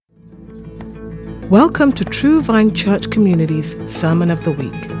Welcome to True Vine Church Community's Sermon of the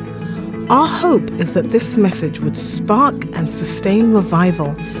Week. Our hope is that this message would spark and sustain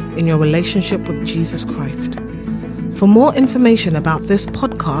revival in your relationship with Jesus Christ. For more information about this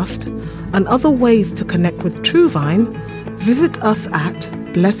podcast and other ways to connect with True Vine, visit us at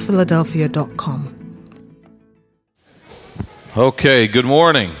blessphiladelphia.com. Okay, good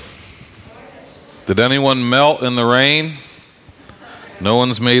morning. Did anyone melt in the rain? No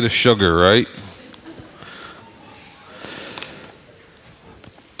one's made of sugar, right?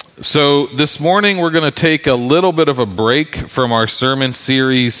 So this morning we're going to take a little bit of a break from our sermon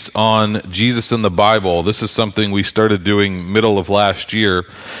series on Jesus in the Bible. This is something we started doing middle of last year.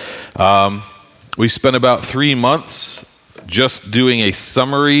 We spent about 3 months just doing a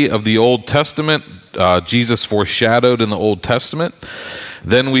summary of the Old Testament, Jesus foreshadowed in the Old Testament.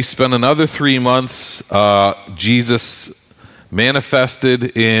 Then we spent another 3 months, Jesus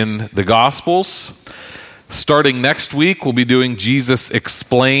manifested in the Gospels. Starting next week, we'll be doing Jesus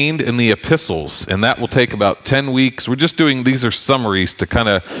explained in the epistles, and that will take about 10 weeks. We're just doing, these are summaries to kind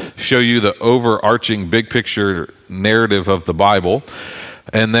of show you the overarching big picture narrative of the Bible.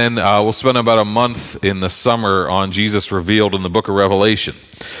 And then we'll spend about a month in the summer on Jesus revealed in the book of Revelation.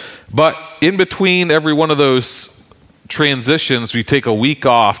 But in between every one of those transitions, we take a week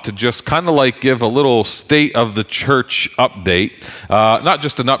off to just kind of like give a little state of the church update. Not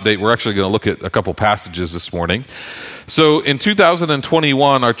just an update, we're actually going to look at a couple passages this morning. So in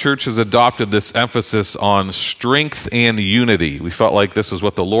 2021, our church has adopted this emphasis on strength and unity. We felt like this is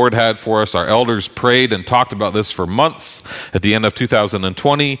what the Lord had for us. Our elders prayed and talked about this for months at the end of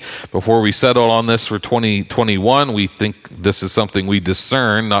 2020. Before we settled on this for 2021, we think this is something we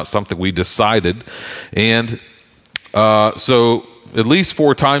discern, not something we decided. And so at least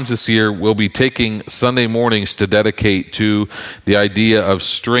 4 times this year, we'll be taking Sunday mornings to dedicate to the idea of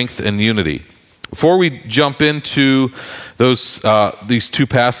strength and unity. Before we jump into these 2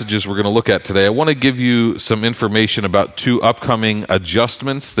 passages we're going to look at today, I want to give you some information about 2 upcoming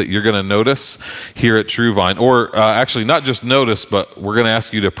adjustments that you're going to notice here at True Vine, or actually not just notice, but we're going to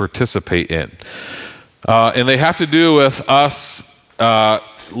ask you to participate in. And they have to do with us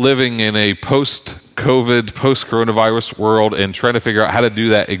living in a post-COVID, post-coronavirus world and trying to figure out how to do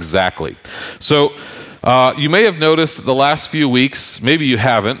that exactly. So you may have noticed that the last few weeks, maybe you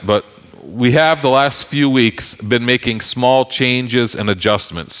haven't, but we have the last few weeks been making small changes and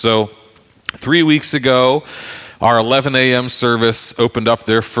adjustments. So 3 weeks ago, our 11 a.m. service opened up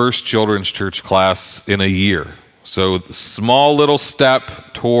their first children's church class in a year. So small little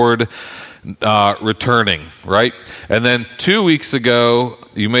step toward returning, right? And then 2 weeks ago,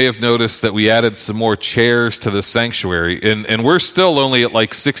 you may have noticed that we added some more chairs to the sanctuary, and we're still only at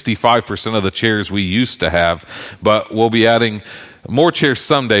like 65% of the chairs we used to have, but we'll be adding more chairs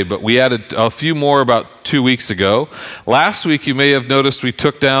someday, but we added a few more about 2 weeks ago. Last week, you may have noticed we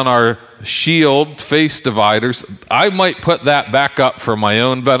took down our shield face dividers. I might put that back up for my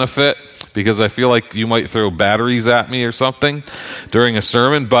own benefit, because I feel like you might throw batteries at me or something during a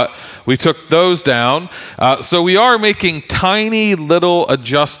sermon, but we took those down. So we are making tiny little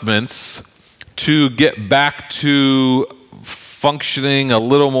adjustments to get back to functioning a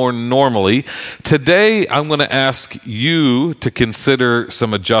little more normally. Today, I'm going to ask you to consider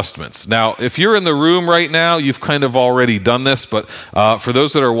some adjustments. Now, if you're in the room right now, you've kind of already done this, but for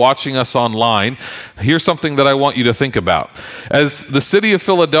those that are watching us online, here's something that I want you to think about. As the city of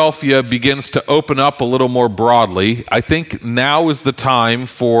Philadelphia begins to open up a little more broadly, I think now is the time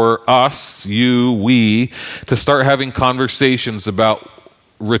for us, you, we, to start having conversations about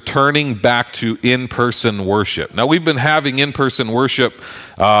returning back to in-person worship. Now, we've been having in-person worship,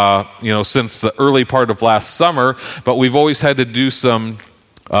 since the early part of last summer, but we've always had to do some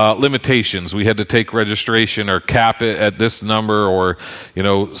limitations. We had to take registration or cap it at this number, or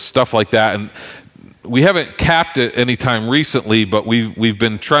stuff like that. And we haven't capped it anytime recently, but we've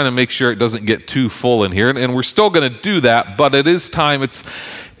been trying to make sure it doesn't get too full in here, and we're still going to do that. But it is time. It's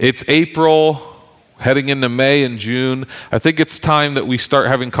April, heading into May and June. I think it's time that we start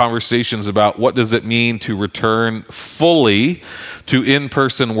having conversations about what does it mean to return fully to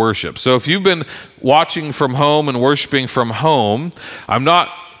in-person worship. So if you've been watching from home and worshiping from home, I'm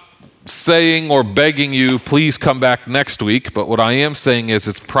not saying or begging you, please come back next week, but what I am saying is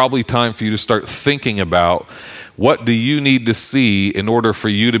it's probably time for you to start thinking about what do you need to see in order for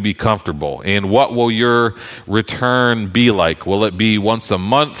you to be comfortable? And what will your return be like? Will it be once a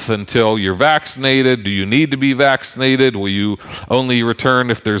month until you're vaccinated? Do you need to be vaccinated? Will you only return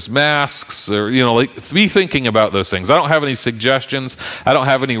if there's masks? Or, be thinking about those things. I don't have any suggestions. I don't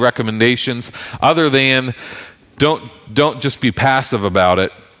have any recommendations other than don't just be passive about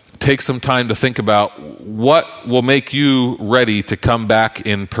it. take some time to think about what will make you ready to come back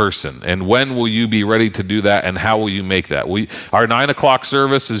in person, and when will you be ready to do that, and how will you make that? Our 9 o'clock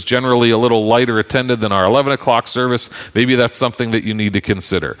service is generally a little lighter attended than our 11 o'clock service. Maybe that's something that you need to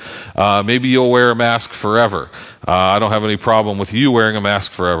consider. Maybe you'll wear a mask forever. I don't have any problem with you wearing a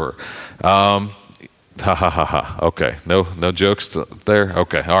mask forever. Ha ha ha ha. Okay, no jokes there.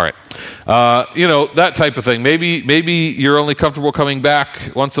 Okay, all right. That type of thing. Maybe you're only comfortable coming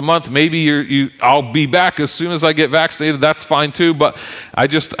back once a month. Maybe I'll be back as soon as I get vaccinated. That's fine too. But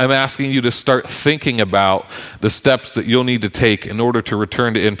I'm asking you to start thinking about the steps that you'll need to take in order to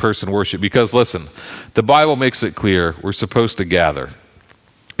return to in-person worship. Because listen, the Bible makes it clear we're supposed to gather.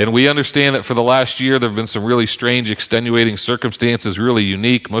 And we understand that for the last year, there have been some really strange, extenuating circumstances, really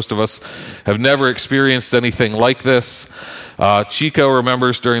unique. Most of us have never experienced anything like this. Chico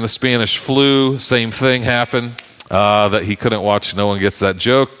remembers during the Spanish flu, same thing happened, that he couldn't watch. No one gets that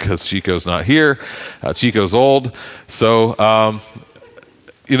joke because Chico's not here. Chico's old. So,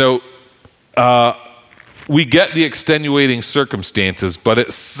 we get the extenuating circumstances, but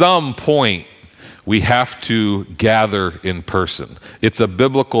at some point, we have to gather in person. It's a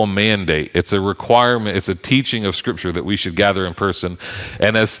biblical mandate. It's a requirement. It's a teaching of Scripture that we should gather in person.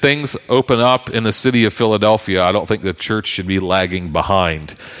 And as things open up in the city of Philadelphia, I don't think the church should be lagging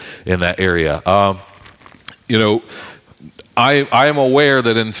behind in that area. I am aware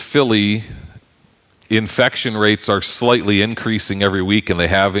that in Philly, infection rates are slightly increasing every week, and they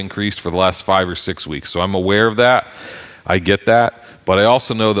have increased for the last 5 or 6 weeks. So I'm aware of that. I get that. But I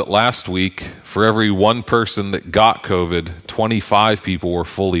also know that last week, for every one person that got COVID, 25 people were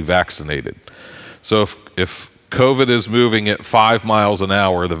fully vaccinated. So if COVID is moving at 5 miles an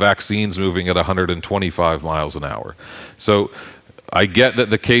hour, the vaccine's moving at 125 miles an hour. So I get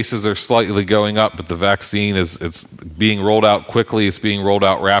that the cases are slightly going up, but the vaccine it's being rolled out quickly. It's being rolled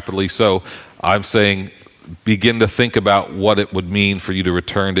out rapidly. So I'm saying begin to think about what it would mean for you to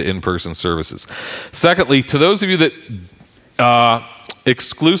return to in-person services. Secondly, to those of you that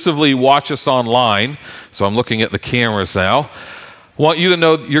exclusively watch us online, so I'm looking at the cameras now, I want you to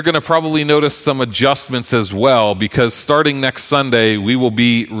know you're going to probably notice some adjustments as well, because starting next Sunday, we will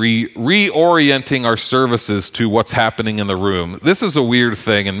be reorienting our services to what's happening in the room. This is a weird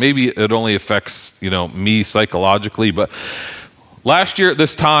thing, and maybe it only affects, me psychologically, but last year at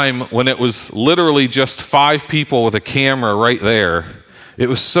this time, when it was literally just 5 people with a camera right there, it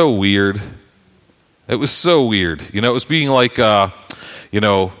was so weird. It was so weird. It was being like, a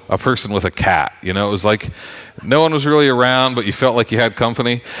person with a cat. It was like no one was really around, but you felt like you had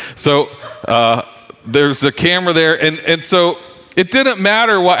company. So there's a camera there. And so it didn't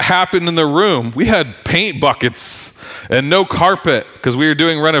matter what happened in the room. We had paint buckets and no carpet because we were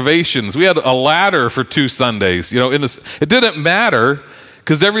doing renovations. We had a ladder for 2 Sundays. It didn't matter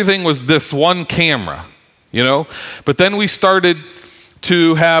because everything was this one camera, But then we started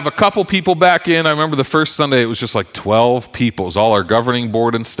to have a couple people back in. I remember the first Sunday, it was just like 12 people. It was all our governing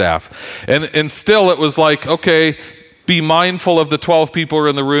board and staff. And still it was like, okay, be mindful of the 12 people who are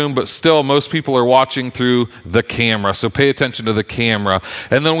in the room, but still most people are watching through the camera. So pay attention to the camera.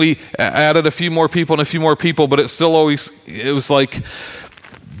 And then we added a few more people, but it was like,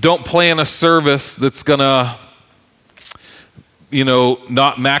 don't plan a service that's gonna,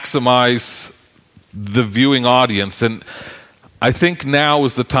 not maximize the viewing audience. And I think now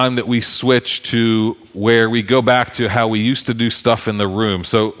is the time that we switch to where we go back to how we used to do stuff in the room.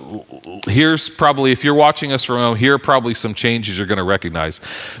 So here's probably, if you're watching us from home, here are probably some changes you're going to recognize.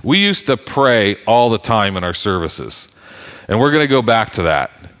 We used to pray all the time in our services, and we're going to go back to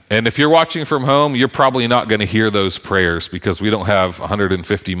that. And if you're watching from home, you're probably not going to hear those prayers because we don't have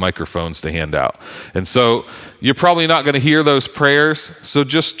 150 microphones to hand out. And so you're probably not going to hear those prayers, so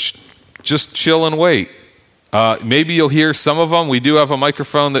just chill and wait. Maybe you'll hear some of them. We do have a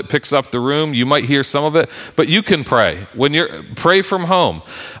microphone that picks up the room. You might hear some of it, but you can pray. Pray from home.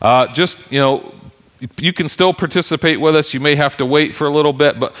 You can still participate with us. You may have to wait for a little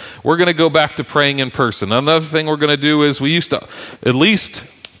bit, but we're going to go back to praying in person. Another thing we're going to do is we used to, at least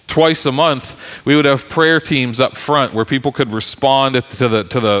twice a month, we would have prayer teams up front where people could respond to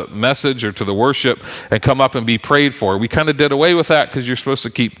the message or to the worship and come up and be prayed for. We kind of did away with that because you're supposed to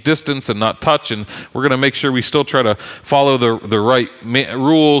keep distance and not touch, and we're going to make sure we still try to follow the right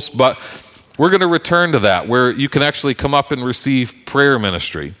rules, but we're going to return to that where you can actually come up and receive prayer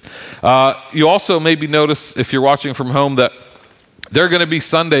ministry. You also maybe notice, if you're watching from home, that there are going to be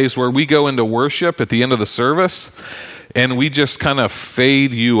Sundays where we go into worship at the end of the service and we just kind of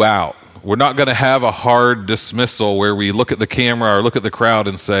fade you out. We're not going to have a hard dismissal where we look at the camera or look at the crowd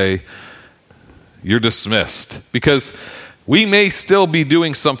and say, you're dismissed. Because we may still be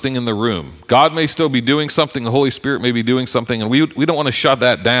doing something in the room. God may still be doing something. The Holy Spirit may be doing something, and we don't want to shut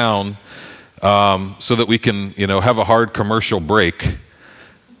that down so that we can, have a hard commercial break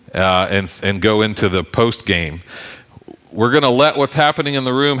and go into the post game. We're going to let what's happening in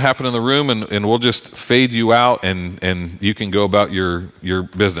the room happen in the room, and we'll just fade you out, and you can go about your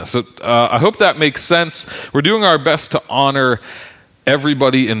business. So I hope that makes sense. We're doing our best to honor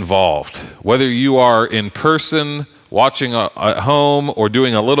everybody involved, whether you are in person, watching at home, or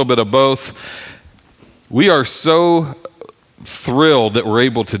doing a little bit of both. We are so thrilled that we're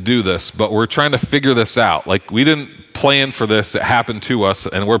able to do this, but we're trying to figure this out. Like, we didn't plan for this. It happened to us,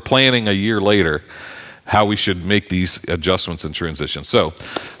 and we're planning a year later how we should make these adjustments and transitions. So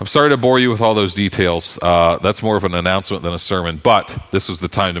I'm sorry to bore you with all those details. That's more of an announcement than a sermon, but this was the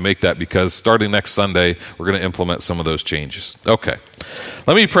time to make that, because starting next Sunday, we're going to implement some of those changes. Okay.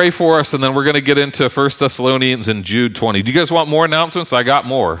 Let me pray for us, and then we're going to get into 1 Thessalonians and Jude 20. Do you guys want more announcements? I got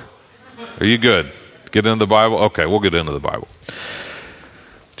more. Are you good? Get into the Bible? Okay, we'll get into the Bible.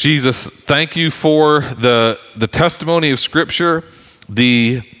 Jesus, thank you for the testimony of Scripture,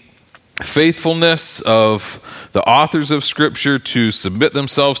 the faithfulness of the authors of Scripture to submit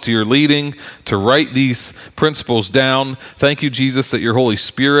themselves to your leading, to write these principles down. Thank you, Jesus, that your Holy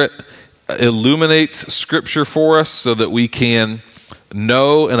Spirit illuminates Scripture for us so that we can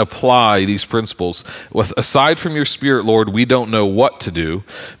know and apply these principles. Aside from your Spirit, Lord, we don't know what to do,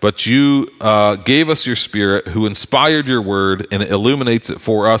 but you gave us your Spirit who inspired your word, and it illuminates it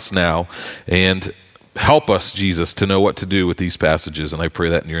for us now. And help us, Jesus, to know what to do with these passages, and I pray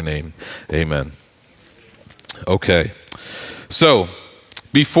that in your name. Amen. Okay. So,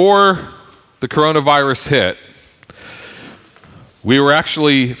 before the coronavirus hit, we were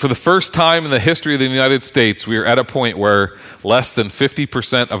actually, for the first time in the history of the United States, we were at a point where less than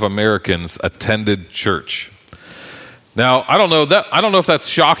 50% of Americans attended church. Now, I don't know if that's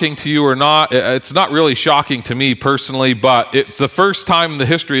shocking to you or not. It's not really shocking to me personally, but it's the first time in the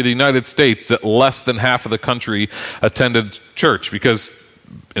history of the United States that less than half of the country attended church, because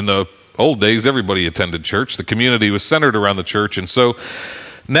in the old days, everybody attended church. The community was centered around the church, and so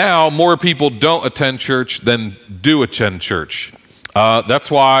now more people don't attend church than do attend church.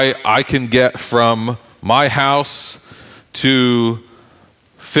 That's why I can get from my house to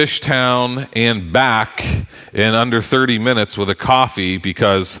Fishtown and back in under 30 minutes with a coffee,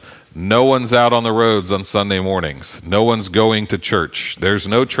 because no one's out on the roads on Sunday mornings. No one's going to church. There's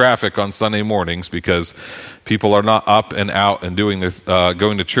no traffic on Sunday mornings because people are not up and out and doing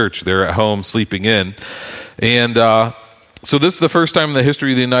going to church. They're at home sleeping in. And so this is the first time in the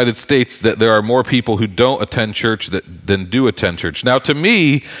history of the United States that there are more people who don't attend church than do attend church. Now, to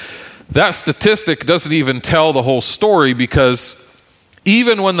me, that statistic doesn't even tell the whole story, because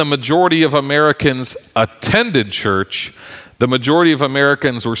even when the majority of Americans attended church, the majority of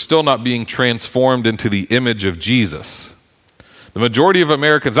Americans were still not being transformed into the image of Jesus. The majority of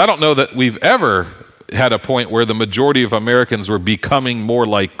Americans, I don't know that we've ever had a point where the majority of Americans were becoming more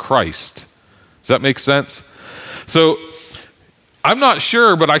like Christ. Does that make sense? So I'm not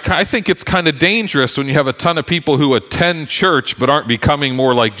sure, but I think it's kind of dangerous when you have a ton of people who attend church but aren't becoming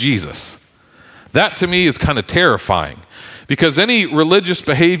more like Jesus. That to me is kind of terrifying, because any religious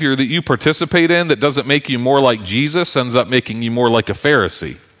behavior that you participate in that doesn't make you more like Jesus ends up making you more like a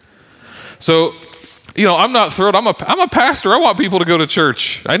Pharisee. So, I'm not thrilled. I'm a pastor. I want people to go to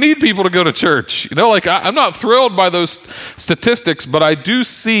church. I need people to go to church. I'm not thrilled by those statistics, but I do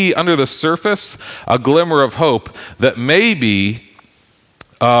see under the surface a glimmer of hope that maybe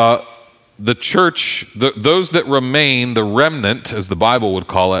the church, those that remain, the remnant, as the Bible would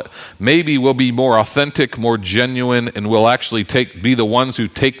call it, maybe will be more authentic, more genuine, and will actually be the ones who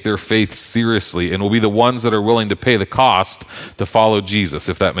take their faith seriously, and will be the ones that are willing to pay the cost to follow Jesus,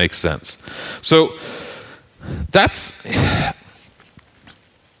 if that makes sense. So that's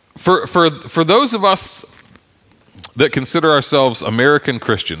for those of us that consider ourselves American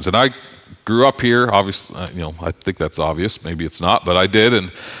Christians, and I grew up here. Obviously, I think that's obvious. Maybe it's not, but I did,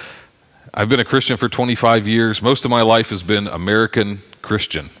 and I've been a Christian for 25 years. Most of my life has been American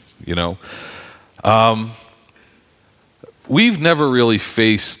Christian, We've never really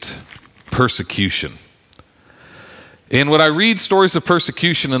faced persecution. And when I read stories of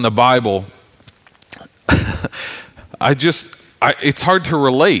persecution in the Bible, it's hard to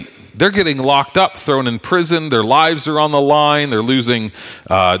relate. They're getting locked up, thrown in prison. Their lives are on the line. They're losing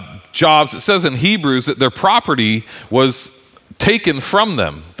jobs. It says in Hebrews that their property was taken from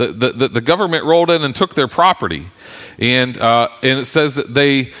them. The government rolled in and took their property, and it says that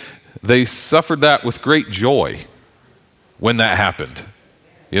they suffered that with great joy when that happened.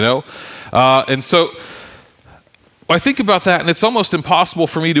 And so I think about that, and it's almost impossible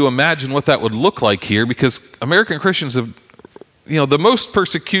for me to imagine what that would look like here, because American Christians have, the most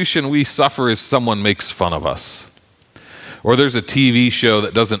persecution we suffer is someone makes fun of us. Or there's a TV show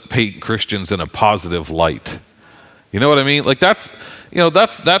that doesn't paint Christians in a positive light. You know what I mean? Like that's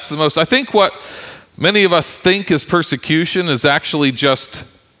the most. I think what many of us think is persecution is actually just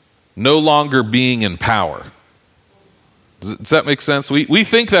no longer being in power. Does that make sense? We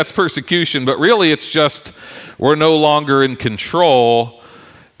think that's persecution, but really it's just we're no longer in control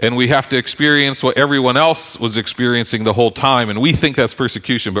and we have to experience what everyone else was experiencing the whole time, and we think that's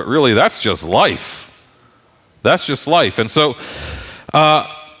persecution, but really that's just life. That's just life. And so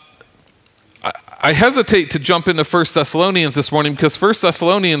I hesitate to jump into 1 Thessalonians this morning, because 1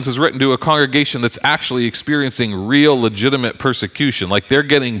 Thessalonians is written to a congregation that's actually experiencing real legitimate persecution. Like they're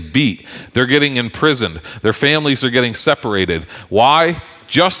getting beat, they're getting imprisoned, their families are getting separated. Why?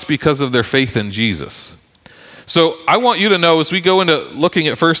 Just because of their faith in Jesus. So I want you to know, as we go into looking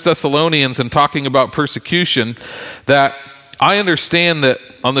at 1 Thessalonians and talking about persecution, that I understand that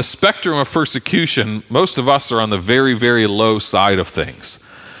on the spectrum of persecution, most of us are on the very, very low side of things,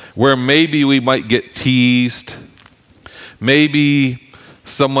 where maybe we might get teased, maybe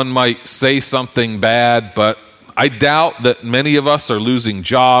someone might say something bad, but I doubt that many of us are losing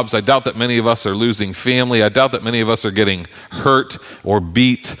jobs. I doubt that many of us are losing family. I doubt that many of us are getting hurt or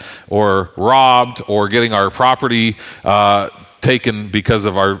beat or robbed or getting our property taken because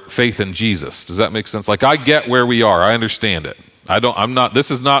of our faith in Jesus. Does that make sense? Like, I get where we are. I understand it.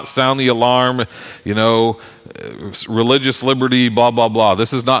 This is not sound the alarm, religious liberty, blah, blah, blah.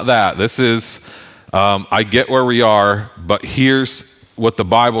 This is not that. This is, I get where we are, but here's what the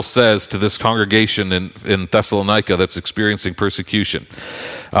Bible says to this congregation in Thessalonica that's experiencing persecution.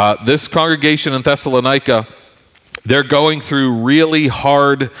 This congregation in Thessalonica, they're going through really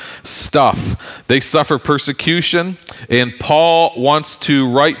hard stuff. They suffer persecution, and Paul wants to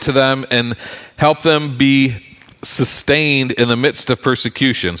write to them and help them be sustained in the midst of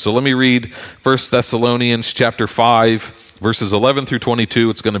persecution. So let me read 1 Thessalonians chapter 5, verses 11 through 22.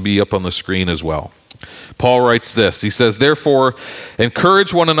 It's going to be up on the screen as well. Paul writes this. He says, "Therefore,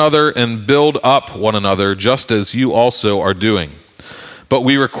 encourage one another and build up one another, just as you also are doing. But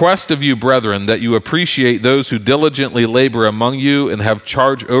we request of you, brethren, that you appreciate those who diligently labor among you and have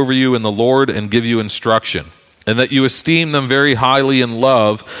charge over you in the Lord and give you instruction, and that you esteem them very highly in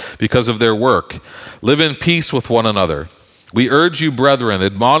love because of their work. Live in peace with one another. We urge you, brethren,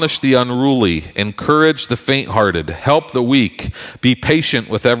 admonish the unruly, encourage the faint-hearted, help the weak, be patient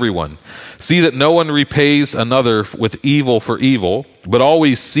with everyone. See that no one repays another with evil for evil, but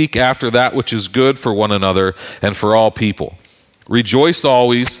always seek after that which is good for one another and for all people. Rejoice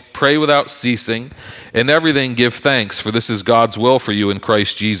always, pray without ceasing, in everything give thanks, for this is God's will for you in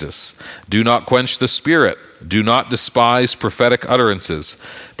Christ Jesus. Do not quench the Spirit. Do not despise prophetic utterances,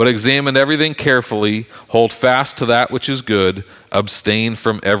 but examine everything carefully, hold fast to that which is good, abstain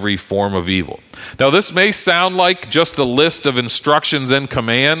from every form of evil." Now, this may sound like just a list of instructions and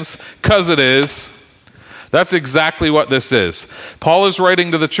commands, because it is. That's exactly what this is. Paul is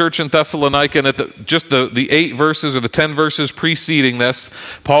writing to the church in Thessalonica, and at the 8 verses or the 10 verses preceding this,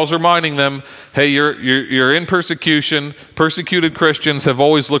 Paul's reminding them, hey, you're in persecution. Persecuted Christians have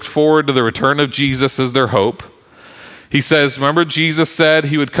always looked forward to the return of Jesus as their hope. He says, remember, Jesus said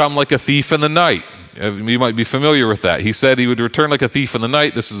he would come like a thief in the night. You might be familiar with that. He said he would return like a thief in the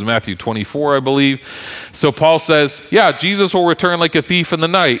night. This is Matthew 24, I believe. So Paul says, yeah, Jesus will return like a thief in the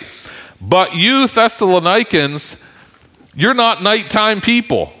night. But you Thessalonians, you're not nighttime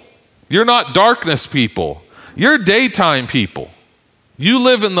people. You're not darkness people. You're daytime people. You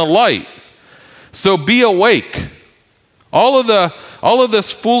live in the light. So be awake. All of this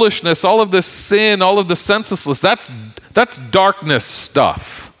foolishness, all of this sin, all of the senselessness, that's darkness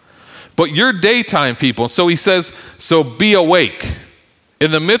stuff. But you're daytime people. So he says, so be awake. In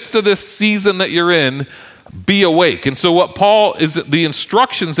the midst of this season that you're in, be awake. And so what Paul is, the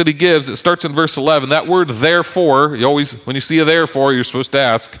instructions that he gives, it starts in verse 11. That word therefore, when you see a therefore, you're supposed to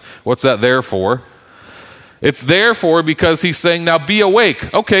ask, what's that there for? It's therefore because he's saying, now be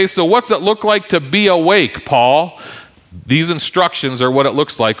awake. Okay, so what's it look like to be awake, Paul? These instructions are what it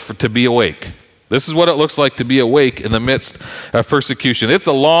looks like to be awake. This is what it looks like to be awake in the midst of persecution. It's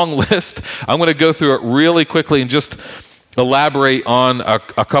a long list. I'm going to go through it really quickly and just elaborate on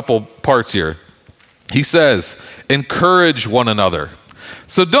a couple parts here. He says, encourage one another.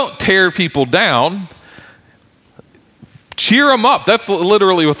 So don't tear people down. Cheer them up. That's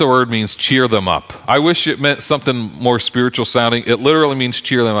literally what the word means, cheer them up. I wish it meant something more spiritual sounding. It literally means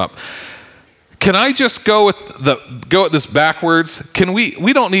cheer them up. Can I just go at this backwards?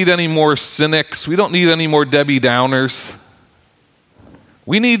 We don't need any more cynics. We don't need any more Debbie Downers.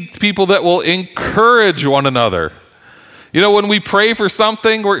 We need people that will encourage one another. When we pray for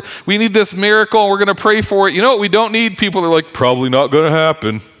something, we need this miracle, and we're going to pray for it. You know what we don't need? People that are like, probably not going to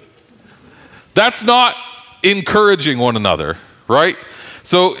happen. That's not encouraging one another, right?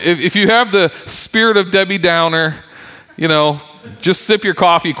 So if you have the spirit of Debbie Downer, just sip your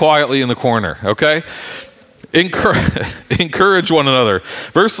coffee quietly in the corner, okay? Encourage one another.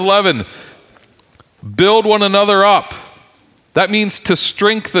 Verse 11, build one another up. That means to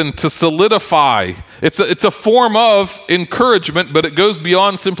strengthen, to solidify. It's a form of encouragement, but it goes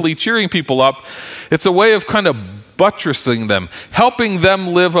beyond simply cheering people up. It's a way of kind of buttressing them, helping them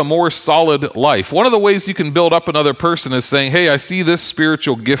live a more solid life. One of the ways you can build up another person is saying, hey, I see this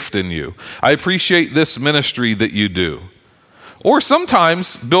spiritual gift in you. I appreciate this ministry that you do. Or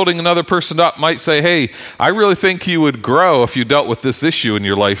sometimes building another person up might say, hey, I really think you would grow if you dealt with this issue in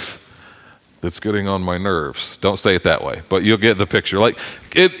your life that's getting on my nerves. Don't say it that way, but you'll get the picture.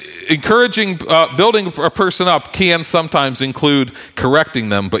 Encouraging, building a person up can sometimes include correcting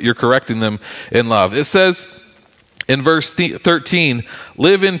them, but you're correcting them in love. It says in verse 13,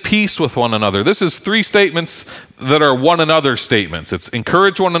 live in peace with one another. This is 3 statements that are one another statements. It's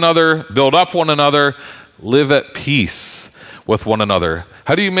encourage one another, build up one another, live at peace with one another.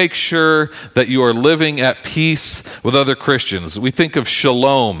 How do you make sure that you are living at peace with other Christians? We think of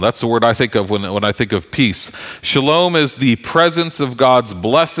shalom. That's the word I think of when I think of peace. Shalom is the presence of God's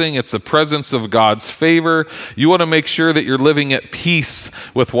blessing. It's the presence of God's favor. You want to make sure that you're living at peace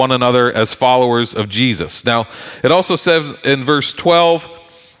with one another as followers of Jesus. Now, it also says in verse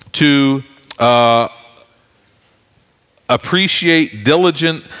 12 to appreciate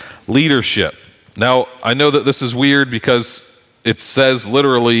diligent leadership. Now, I know that this is weird because it says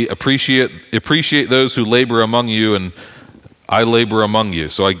literally, appreciate those who labor among you, and I labor among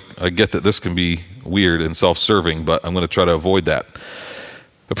you. So I get that this can be weird and self-serving, but I'm going to try to avoid that.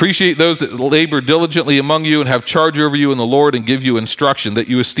 Appreciate those that labor diligently among you and have charge over you in the Lord and give you instruction, that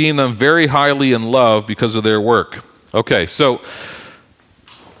you esteem them very highly in love because of their work. Okay, so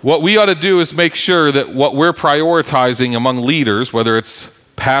what we ought to do is make sure that what we're prioritizing among leaders, whether it's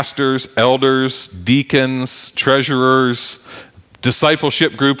pastors, elders, deacons, treasurers,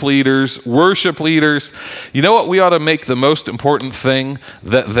 discipleship group leaders, worship leaders, you know what we ought to make the most important thing?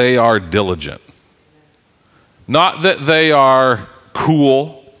 That they are diligent. Not that they are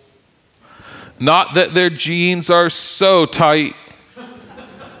cool. Not that their jeans are so tight.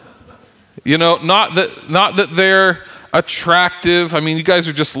 Not that they're attractive. I mean, you guys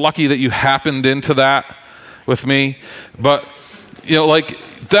are just lucky that you happened into that with me. But,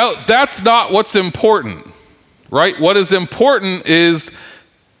 that's not what's important. Right? What is important is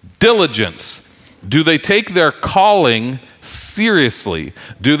diligence. Do they take their calling seriously?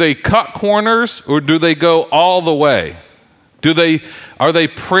 Do they cut corners, or do they go all the way? Are they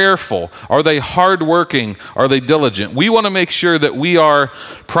prayerful? Are they hardworking? Are they diligent? We want to make sure that we are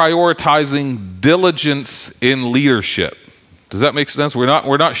prioritizing diligence in leadership. Does that make sense? We're not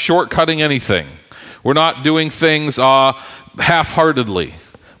shortcutting anything. We're not doing things half-heartedly.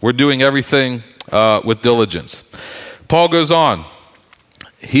 We're doing everything with diligence. Paul goes on.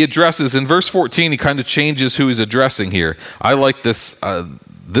 He addresses, in verse 14, he kind of changes who he's addressing here. I like this.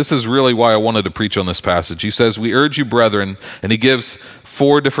 This is really why I wanted to preach on this passage. He says, we urge you, brethren, and he gives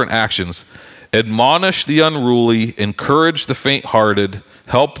 4 different actions. Admonish the unruly, encourage the faint-hearted,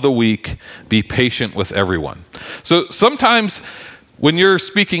 help the weak, be patient with everyone. So sometimes when you're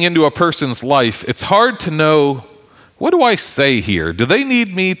speaking into a person's life, it's hard to know, what do I say here? Do they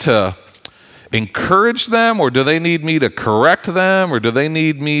need me to encourage them, or do they need me to correct them, or do they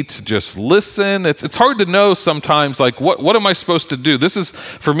need me to just listen? It's hard to know sometimes, what am I supposed to do? This is,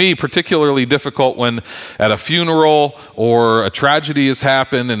 for me, particularly difficult when at a funeral or a tragedy has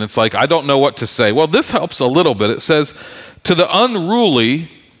happened, and it's I don't know what to say. Well, this helps a little bit. It says, to the unruly,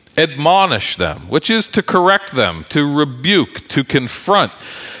 admonish them, which is to correct them, to rebuke, to confront.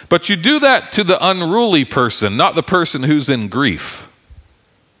 But you do that to the unruly person, not the person who's in grief.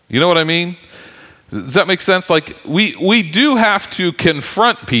 You know what I mean? Does that make sense? We do have to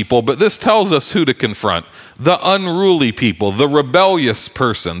confront people, but this tells us who to confront. The unruly people, the rebellious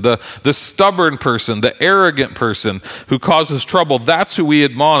person, the stubborn person, the arrogant person who causes trouble. That's who we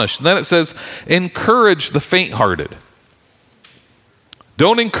admonish. And then it says, encourage the faint-hearted.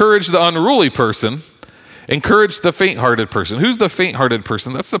 Don't encourage the unruly person. Encourage the faint-hearted person. Who's the faint-hearted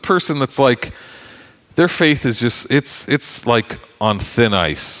person? That's the person that's their faith is just, it's on thin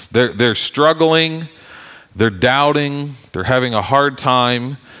ice. They're struggling, they're doubting, they're having a hard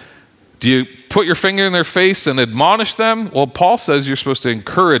time. Do put your finger in their face and admonish them, well, Paul says you're supposed to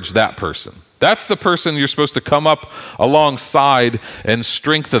encourage that person. That's the person you're supposed to come up alongside and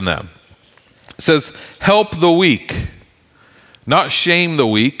strengthen them. It says, help the weak, not shame the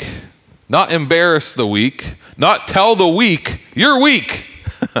weak, not embarrass the weak, not tell the weak, you're weak,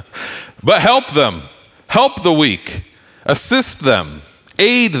 but help them. Help the weak, assist them,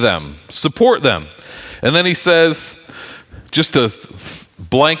 aid them, support them. And then he says, just a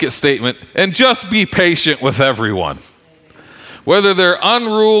blanket statement, and just be patient with everyone. Whether they're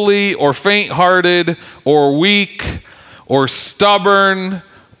unruly or faint-hearted or weak or stubborn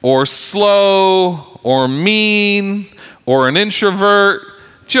or slow or mean or an introvert,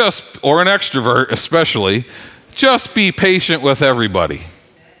 or an extrovert especially, just be patient with everybody.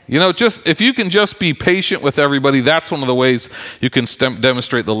 If you can just be patient with everybody, that's one of the ways you can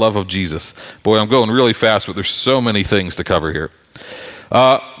demonstrate the love of Jesus. Boy, I'm going really fast, but there's so many things to cover here.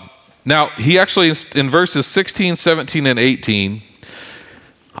 Now, he actually, in verses 16, 17, and 18,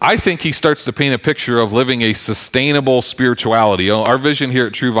 I think he starts to paint a picture of living a sustainable spirituality. Our vision here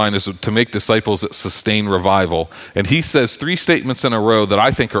at True Vine is to make disciples that sustain revival. And he says 3 statements in a row that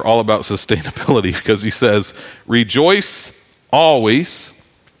I think are all about sustainability, because he says, rejoice always,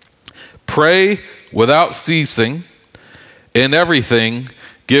 pray without ceasing, in everything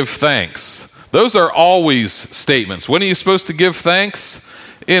give thanks. Those are always statements. When are you supposed to give thanks?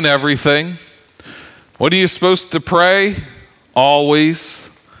 In everything. When are you supposed to pray? Always.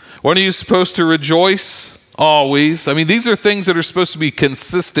 When are you supposed to rejoice? Always. I mean, these are things that are supposed to be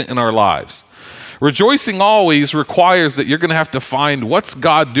consistent in our lives. Rejoicing always requires that you're going to have to find what's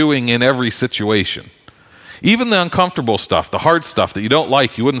God doing in every situation. Even the uncomfortable stuff, the hard stuff that you don't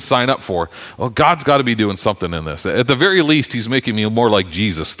like, you wouldn't sign up for. Well, God's got to be doing something in this. At the very least, he's making me more like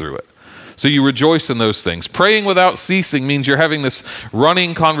Jesus through it. So you rejoice in those things. Praying without ceasing means you're having this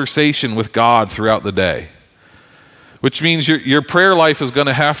running conversation with God throughout the day, which means your prayer life is going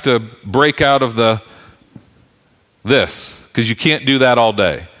to have to break out of this, because you can't do that all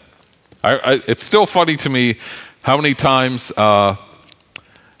day. It's still funny to me how many times I'll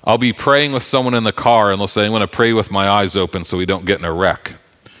be praying with someone in the car and they'll say, I'm going to pray with my eyes open so we don't get in a wreck.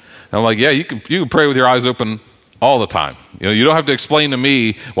 And I'm like, yeah, you can pray with your eyes open all the time. You don't have to explain to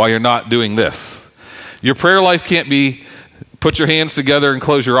me why you're not doing this. Your prayer life can't be put your hands together and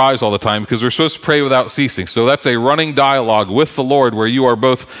close your eyes all the time, because we're supposed to pray without ceasing. So that's a running dialogue with the Lord where you are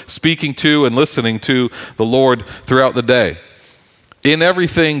both speaking to and listening to the Lord throughout the day. In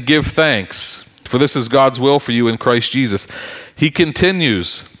everything, give thanks, for this is God's will for you in Christ Jesus. He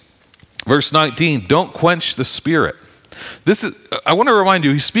continues, verse 19, don't quench the Spirit. I want to remind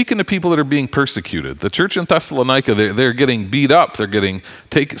you, he's speaking to people that are being persecuted. The church in Thessalonica, they're getting beat up. They're getting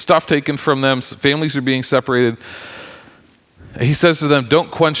stuff taken from them. Families are being separated. He says to them,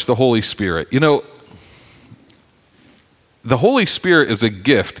 don't quench the Holy Spirit. The Holy Spirit is a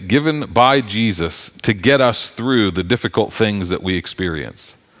gift given by Jesus to get us through the difficult things that we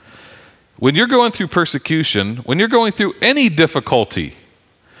experience. When you're going through persecution, when you're going through any difficulty,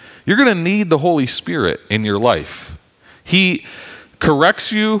 you're going to need the Holy Spirit in your life. He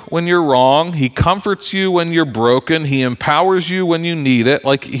corrects you when you're wrong. He comforts you when you're broken. He empowers you when you need it.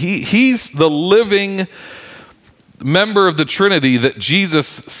 Like he's the living member of the Trinity that Jesus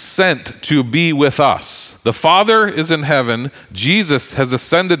sent to be with us. The Father is in heaven. Jesus has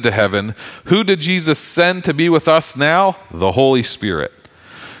ascended to heaven. Who did Jesus send to be with us now? The Holy Spirit.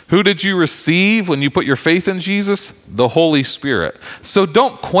 Who did you receive when you put your faith in Jesus? The Holy Spirit. So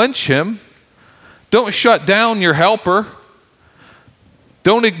don't quench him. Don't shut down your helper.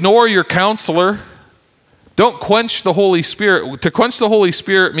 Don't ignore your counselor. Don't quench the Holy Spirit. To quench the Holy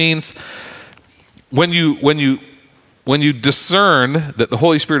Spirit means when you discern that the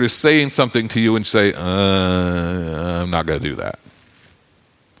Holy Spirit is saying something to you and say, I'm not going to do that.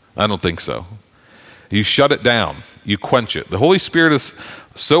 I don't think so. You shut it down. You quench it. The Holy Spirit is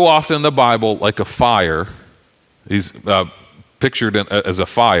so often in the Bible like a fire. He's pictured as a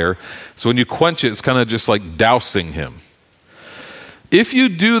fire. So when you quench it, it's kind of just like dousing him. If you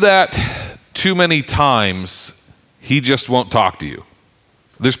do that too many times, he just won't talk to you.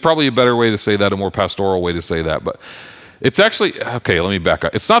 There's probably a better way to say that, a more pastoral way to say that, but it's actually, okay, let me back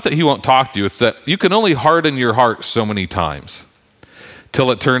up. It's not that he won't talk to you, it's that you can only harden your heart so many times till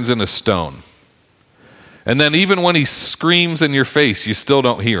it turns into stone. And then even when he screams in your face, you still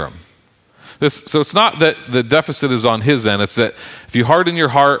don't hear him. So it's not that the deficit is on his end, it's that if you harden your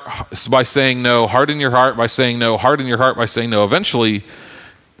heart by saying no, harden your heart by saying no, harden your heart by saying no, eventually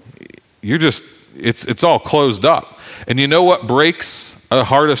you're just, it's all closed up. And you know what breaks a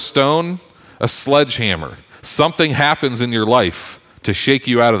heart of stone? A sledgehammer. Something happens in your life to shake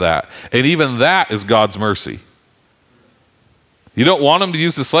you out of that. And even that is God's mercy. You don't want him to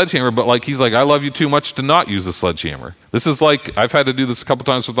use the sledgehammer, but like he's like, I love you too much to not use the sledgehammer. This is like, I've had to do this a couple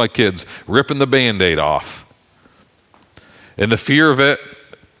times with my kids, ripping the Band-Aid off. And the fear of it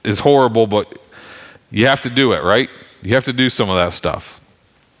is horrible, but you have to do it, right? You have to do some of that stuff.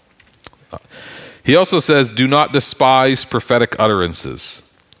 He also says, do not despise prophetic utterances.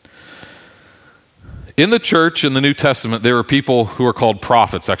 In the church in the New Testament, there were people who were called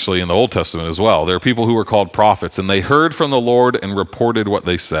prophets, actually in the Old Testament as well. There are people who were called prophets, and they heard from the Lord and reported what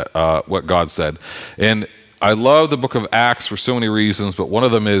they said, what God said. And I love the book of Acts for so many reasons, but one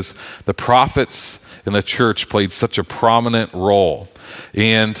of them is the prophets in the church played such a prominent role.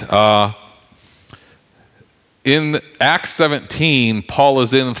 And in Acts 17, Paul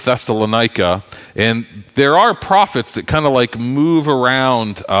is in Thessalonica, and there are prophets that kind of like move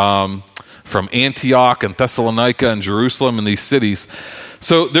around from Antioch and Thessalonica and Jerusalem and these cities.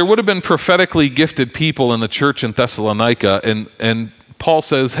 So there would have been prophetically gifted people in the church in Thessalonica, and Paul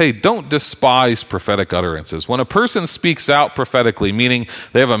says, hey, don't despise prophetic utterances. When a person speaks out prophetically, meaning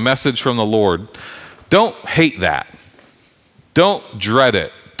they have a message from the Lord, don't hate that. Don't dread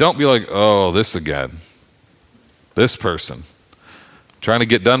it. Don't be like, oh, this again. This person. Trying to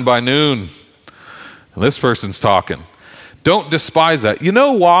get done by noon. And this person's talking. Don't despise that. You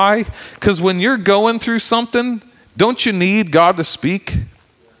know why? Because when you're going through something, don't you need God to speak?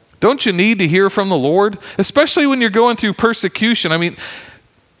 Don't you need to hear from the Lord? Especially when you're going through persecution. I mean,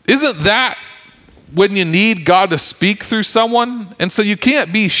 isn't that when you need God to speak through someone? And so you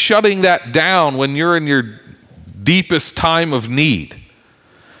can't be shutting that down when you're in your deepest time of need.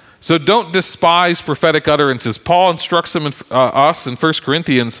 So don't despise prophetic utterances. Paul instructs us in 1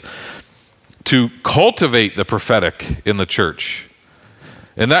 Corinthians to cultivate the prophetic in the church.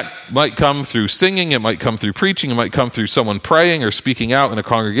 And that might come through singing, it might come through preaching, it might come through someone praying or speaking out in a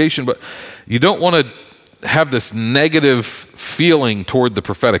congregation, but you don't want to have this negative feeling toward the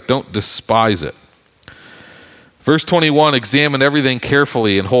prophetic. Don't despise it. Verse 21, examine everything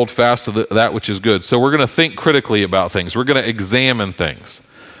carefully and hold fast to that which is good. So we're going to think critically about things. We're going to examine things.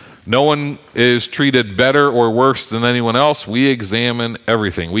 No one is treated better or worse than anyone else. We examine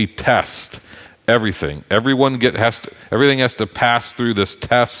everything. We test everything. Everything has to pass through this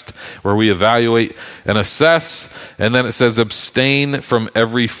test where we evaluate and assess. And then it says, abstain from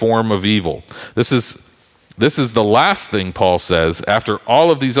every form of evil. This is the last thing Paul says after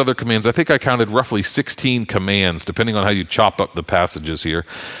all of these other commands. I think I counted roughly 16 commands, depending on how you chop up the passages here.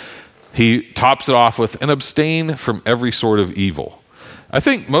 He tops it off with, and abstain from every sort of evil. I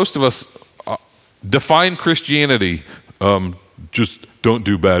think most of us define Christianity, just don't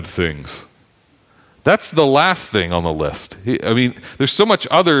do bad things. That's the last thing on the list. I mean, there's so many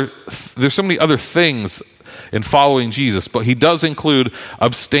other things in following Jesus, but he does include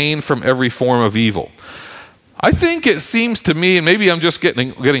abstain from every form of evil. I think it seems to me, and maybe I'm just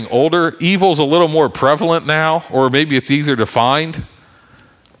getting older, evil's a little more prevalent now, or maybe it's easier to find.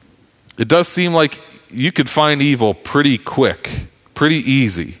 It does seem like you could find evil pretty quick. Pretty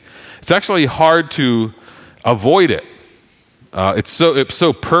easy. It's actually hard to avoid it. It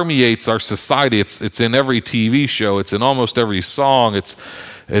so permeates our society. It's in every TV show. It's in almost every song.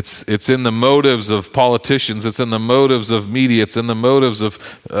 It's in the motives of politicians. It's in the motives of media. It's in the motives of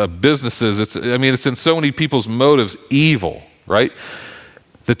businesses. It's in so many people's motives. Evil, right?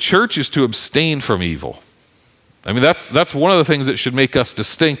 The church is to abstain from evil. I mean, that's one of the things that should make us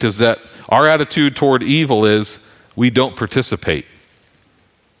distinct, is that our attitude toward evil is we don't participate.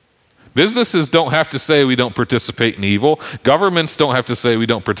 Businesses don't have to say we don't participate in evil. Governments don't have to say we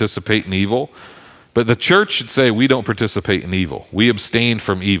don't participate in evil. But the church should say we don't participate in evil. We abstain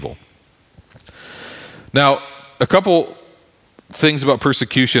from evil. Now, a couple things about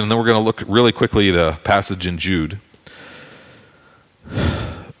persecution, and then we're going to look really quickly at a passage in Jude.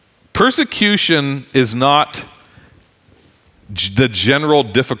 Persecution is not the general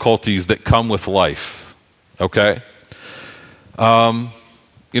difficulties that come with life, okay?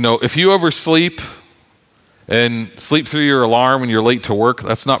 If you oversleep and sleep through your alarm and you're late to work,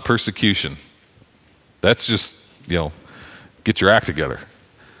 that's not persecution. That's just, get your act together.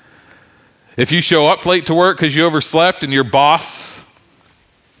 If you show up late to work because you overslept and your boss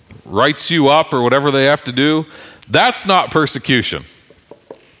writes you up or whatever they have to do, that's not persecution.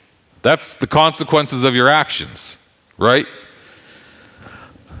 That's the consequences of your actions, right?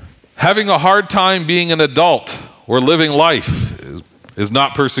 Having a hard time being an adult or living life is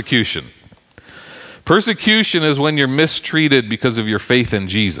not persecution. Persecution is when you're mistreated because of your faith in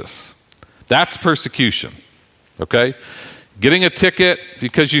Jesus. That's persecution, okay? Getting a ticket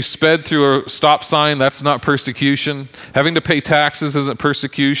because you sped through a stop sign, that's not persecution. Having to pay taxes isn't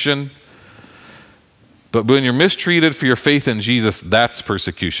persecution. But when you're mistreated for your faith in Jesus, that's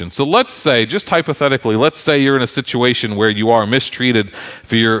persecution. So let's say, just hypothetically, let's say you're in a situation where you are mistreated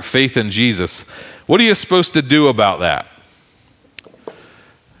for your faith in Jesus. What are you supposed to do about that?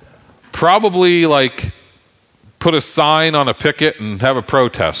 Probably like put a sign on a picket and have a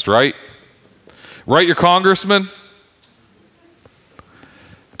protest, right? Write your congressman.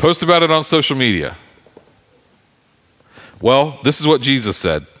 Post about it on social media. Well, this is what Jesus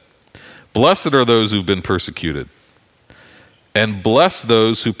said. Blessed are those who've been persecuted. And bless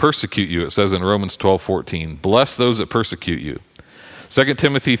those who persecute you. It says in Romans 12:14. Bless those that persecute you. 2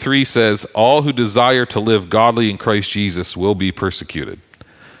 Timothy 3 says, all who desire to live godly in Christ Jesus will be persecuted.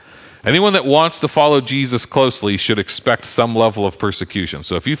 Anyone that wants to follow Jesus closely should expect some level of persecution.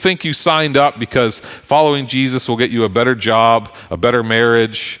 So if you think you signed up because following Jesus will get you a better job, a better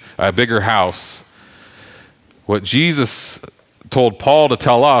marriage, a bigger house, what Jesus told Paul to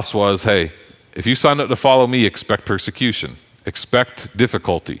tell us was, hey, if you signed up to follow me, expect persecution, expect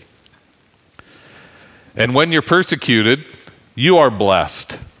difficulty. And when you're persecuted, you are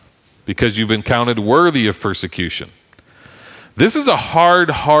blessed because you've been counted worthy of persecution. This is a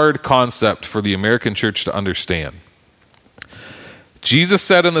hard concept for the American church to understand. Jesus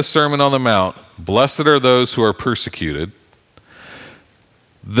said in the Sermon on the Mount, blessed are those who are persecuted.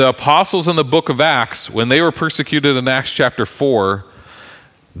 The apostles in the book of Acts, when they were persecuted in Acts chapter 4,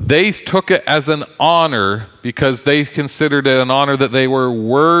 they took it as an honor because they considered it an honor that they were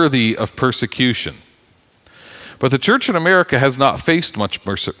worthy of persecution. But the church in America has not faced much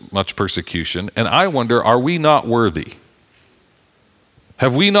persecution, and I wonder, are we not worthy?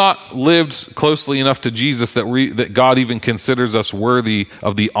 Have we not lived closely enough to Jesus that God even considers us worthy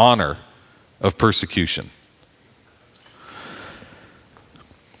of the honor of persecution?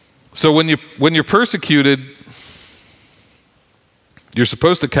 So when you're persecuted, you're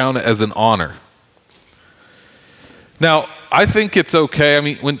supposed to count it as an honor. Now, I think it's okay. I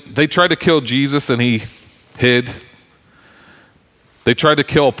mean, when they tried to kill Jesus and he hid, they tried to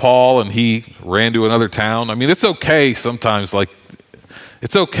kill Paul and he ran to another town. I mean, it's okay sometimes, like,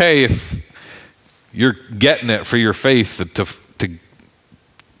 it's okay if you're getting it for your faith to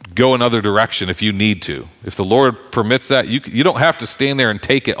go another direction if you need to. If the Lord permits that, you don't have to stand there and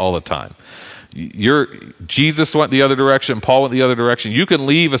take it all the time. Jesus went the other direction, Paul went the other direction. You can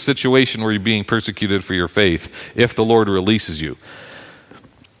leave a situation where you're being persecuted for your faith if the Lord releases you.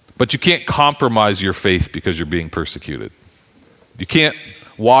 But you can't compromise your faith because you're being persecuted. You can't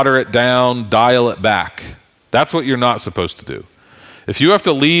water it down, dial it back. That's what you're not supposed to do. If you have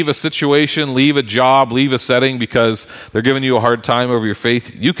to leave a situation, leave a job, leave a setting because they're giving you a hard time over your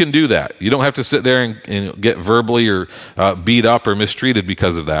faith, you can do that. You don't have to sit there and get verbally or beat up or mistreated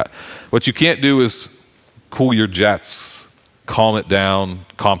because of that. What you can't do is cool your jets, calm it down,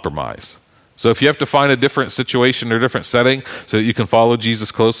 compromise. So if you have to find a different situation or different setting so that you can follow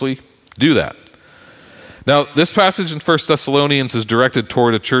Jesus closely, do that. Now, this passage in 1 Thessalonians is directed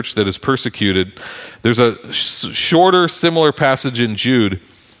toward a church that is persecuted. There's a shorter, similar passage in Jude.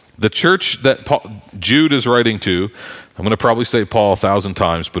 The church that Jude is writing to, I'm going to probably say Paul 1,000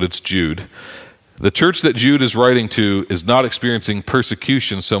 times, but it's Jude. The church that Jude is writing to is not experiencing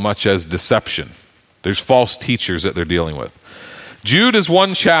persecution so much as deception. There's false teachers that they're dealing with. Jude is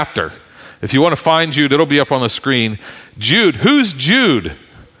one chapter. If you want to find Jude, it'll be up on the screen. Jude, who's Jude?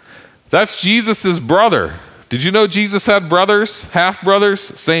 That's Jesus' brother. Did you know Jesus had brothers, half-brothers?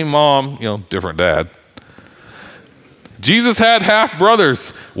 Same mom, different dad. Jesus had half-brothers.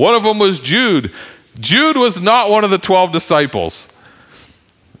 One of them was Jude. Jude was not one of the 12 disciples.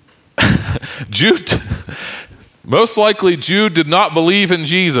 Most likely Jude did not believe in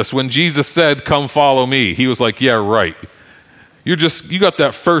Jesus when Jesus said, come follow me. He was like, yeah, right. You got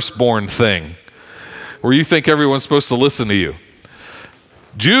that firstborn thing where you think everyone's supposed to listen to you.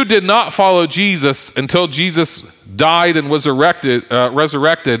 Jude did not follow Jesus until Jesus died and was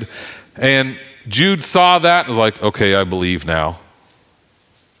resurrected, and Jude saw that and was like, okay, I believe now.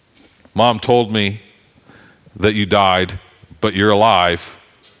 Mom told me that you died, but you're alive.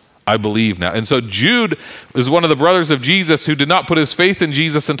 I believe now. And so Jude is one of the brothers of Jesus who did not put his faith in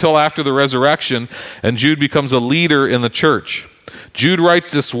Jesus until after the resurrection, and Jude becomes a leader in the church. Jude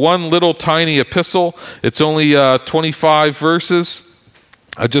writes this one little tiny epistle. It's only 25 verses.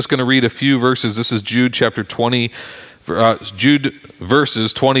 I'm just going to read a few verses. This is Jude chapter 20, Jude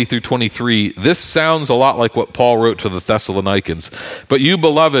verses 20 through 23. This sounds a lot like what Paul wrote to the Thessalonians. But you,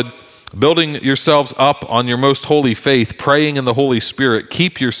 beloved, building yourselves up on your most holy faith, praying in the Holy Spirit,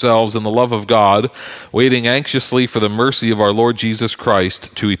 keep yourselves in the love of God, waiting anxiously for the mercy of our Lord Jesus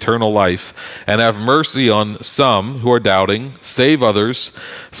Christ to eternal life, and have mercy on some who are doubting, save others,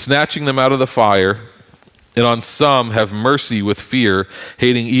 snatching them out of the fire, and on some have mercy with fear,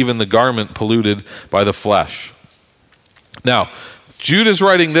 hating even the garment polluted by the flesh. Now, Jude is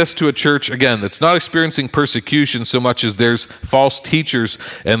writing this to a church, again, that's not experiencing persecution so much as there's false teachers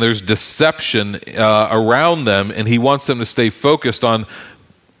and there's deception around them, and he wants them to stay focused on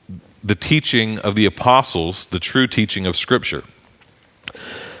the teaching of the apostles, the true teaching of Scripture.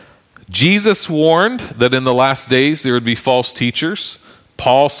 Jesus warned that in the last days there would be false teachers.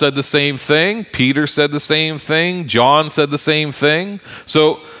 Paul said the same thing. Peter said the same thing. John said the same thing.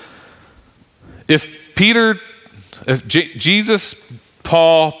 So if Jesus,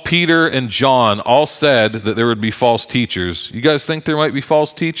 Paul, Peter, and John all said that there would be false teachers, you guys think there might be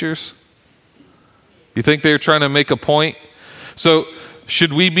false teachers? You think they're trying to make a point? So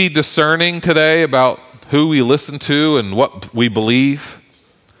should we be discerning today about who we listen to and what we believe?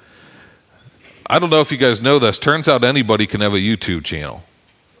 I don't know if you guys know this. Turns out anybody can have a YouTube channel.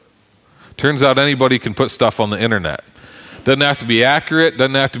 Turns out anybody can put stuff on the internet. Doesn't have to be accurate,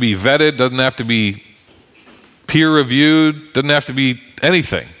 doesn't have to be vetted, doesn't have to be peer-reviewed, doesn't have to be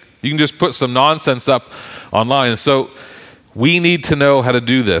anything. You can just put some nonsense up online. And so we need to know how to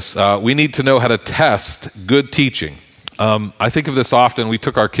do this. We need to know how to test good teaching. I think of this often. We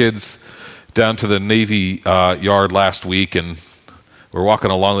took our kids down to the Navy yard last week, and we're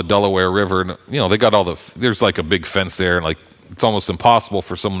walking along the Delaware River, and they got there's like a big fence there, and like it's almost impossible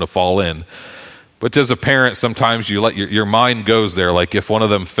for someone to fall in. But as a parent, sometimes you let your mind goes there, like if one of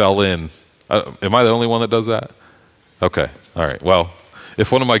them fell in. Am I the only one that does that? Okay, all right. Well,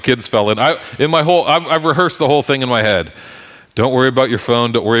 if one of my kids fell in, I've rehearsed the whole thing in my head. Don't worry about your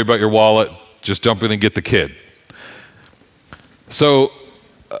phone. Don't worry about your wallet. Just jump in and get the kid. So,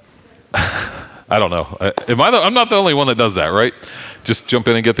 I don't know. I'm not the only one that does that, right? Just jump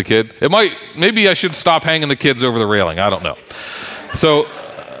in and get the kid. Maybe I should stop hanging the kids over the railing. I don't know. So,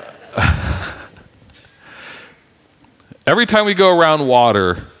 every time we go around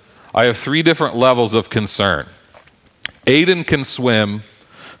water, I have 3 different levels of concern. Aiden can swim,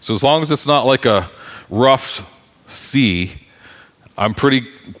 so as long as it's not like a rough sea, I'm pretty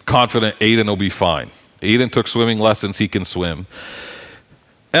confident Aiden will be fine. Aiden took swimming lessons, he can swim.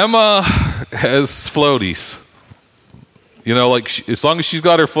 Emma has floaties. As long as she's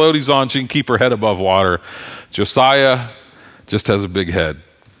got her floaties on, she can keep her head above water. Josiah just has a big head.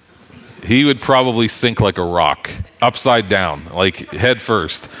 He would probably sink like a rock, upside down, like head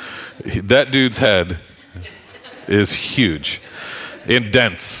first. That dude's head is huge and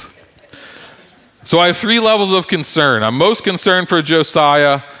dense. So I have 3 levels of concern. I'm most concerned for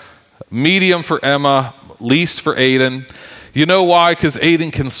Josiah, medium for Emma, least for Aiden. You know why? Because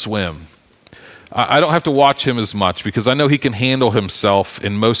Aiden can swim. I don't have to watch him as much because I know he can handle himself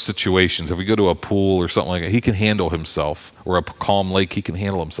in most situations. If we go to a pool or something like that, he can handle himself, or a calm lake, he can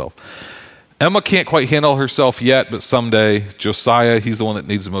handle himself. Emma can't quite handle herself yet, but someday. Josiah, he's the one that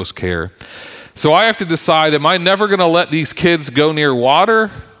needs the most care. So I have to decide, am I never going to let these kids go near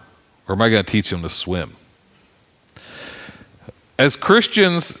water, or am I going to teach them to swim? As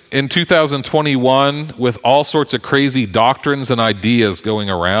Christians in 2021, with all sorts of crazy doctrines and ideas going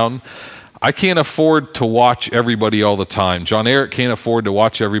around, I can't afford to watch everybody all the time. John Eric can't afford to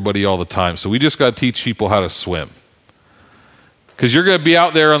watch everybody all the time. So we just got to teach people how to swim. Because you're going to be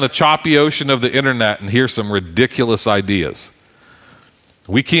out there on the choppy ocean of the internet and hear some ridiculous ideas.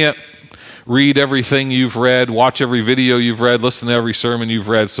 We can't read everything you've read, watch every video you've read, listen to every sermon you've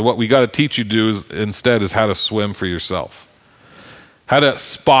read. So what we got to teach you to do instead is how to swim for yourself. How to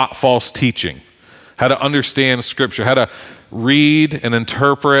spot false teaching. How to understand Scripture. How to read and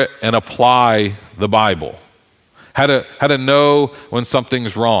interpret and apply the Bible. How to know when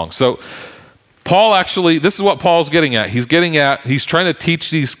something's wrong. So Paul actually, this is what Paul's getting at. He's trying to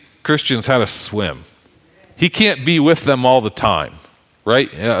teach these Christians how to swim. He can't be with them all the time, right?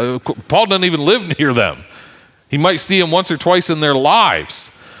 Paul doesn't even live near them. He might see them once or twice in their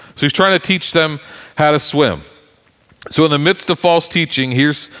lives. So he's trying to teach them how to swim. So in the midst of false teaching,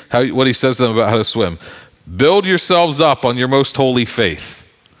 here's what he says to them about how to swim. Build yourselves up on your most holy faith.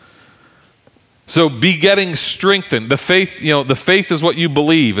 So be getting strengthened. The faith is what you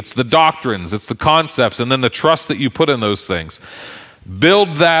believe. It's the doctrines, it's the concepts, and then the trust that you put in those things. Build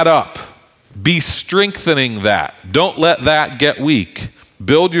that up. Be strengthening that. Don't let that get weak.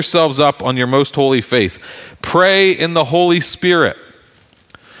 Build yourselves up on your most holy faith. Pray in the Holy Spirit.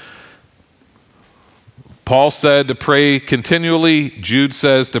 Paul said to pray continually. Jude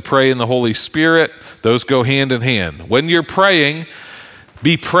says to pray in the Holy Spirit. Those go hand in hand. When you're praying,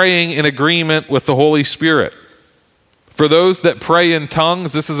 be praying in agreement with the Holy Spirit. For those that pray in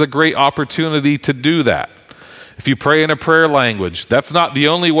tongues, this is a great opportunity to do that. If you pray in a prayer language, that's not the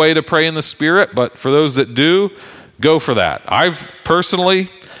only way to pray in the Spirit, but for those that do, go for that.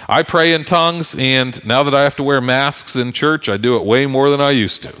 I pray in tongues, and now that I have to wear masks in church, I do it way more than I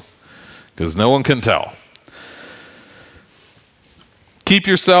used to, because no one can tell. Keep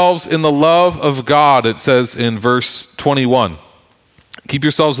yourselves in the love of God, it says in verse 21. Keep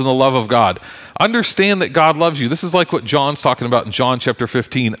yourselves in the love of God. Understand that God loves you. This is like what John's talking about in John chapter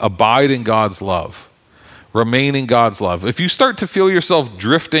 15. Abide in God's love. Remain in God's love. If you start to feel yourself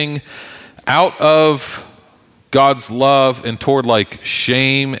drifting out of God's love and toward like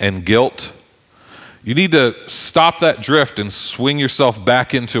shame and guilt, you need to stop that drift and swing yourself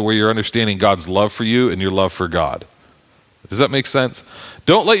back into where you're understanding God's love for you and your love for God. Does that make sense?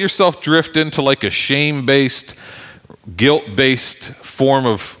 Don't let yourself drift into like a shame-based, guilt-based form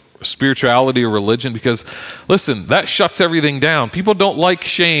of spirituality or religion, because listen, that shuts everything down. People don't like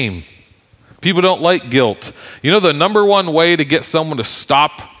shame. People don't like guilt. You know, the number one way to get someone to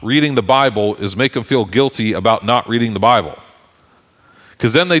stop reading the Bible is make them feel guilty about not reading the Bible,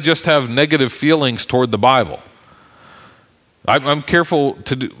 because then they just have negative feelings toward the Bible. I'm careful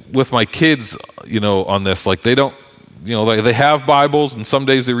with my kids, on this. Like they don't, they have Bibles, and some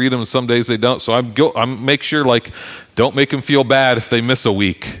days they read them and some days they don't. So I'm make sure, like, don't make them feel bad if they miss a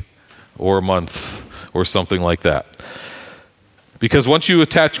week or a month or something like that. Because once you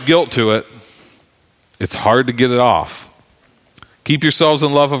attach guilt to it, it's hard to get it off. Keep yourselves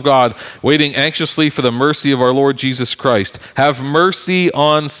in love of God, waiting anxiously for the mercy of our Lord Jesus Christ. Have mercy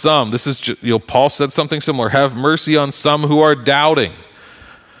on some. This is, Paul said something similar. Have mercy on some who are doubting.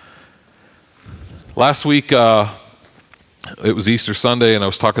 Last week, it was Easter Sunday, and I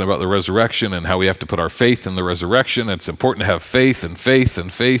was talking about the resurrection and how we have to put our faith in the resurrection. It's important to have faith and faith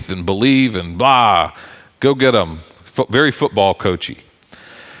and faith and believe and blah. Go get them. Very football coachy.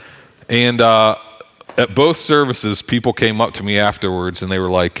 And at both services, people came up to me afterwards, and they were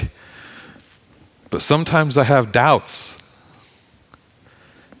like, but sometimes I have doubts.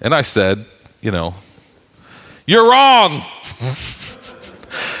 And I said, you're wrong.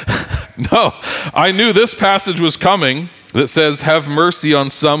 No, I knew this passage was coming that says, have mercy on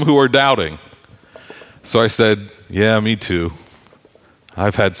some who are doubting. So I said, yeah, me too.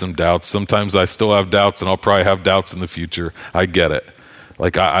 I've had some doubts. Sometimes I still have doubts, and I'll probably have doubts in the future. I get it.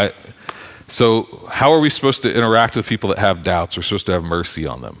 So how are we supposed to interact with people that have doubts? We're supposed to have mercy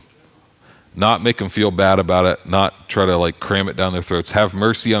on them. Not make them feel bad about it. Not try to like cram it down their throats. Have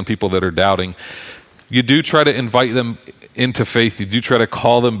mercy on people that are doubting. You do try to invite them into faith. You do try to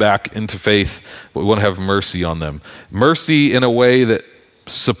call them back into faith, but we want to have mercy on them. Mercy in a way that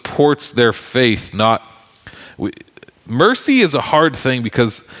supports their faith. Mercy is a hard thing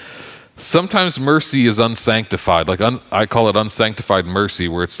because sometimes mercy is unsanctified. I call it unsanctified mercy,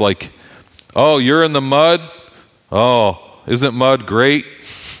 where it's like, oh, you're in the mud? Oh, isn't mud great?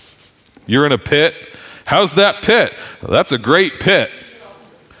 You're in a pit? How's that pit? Well, that's a great pit.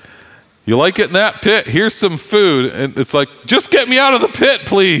 You like it in that pit? Here's some food. And it's like, just get me out of the pit,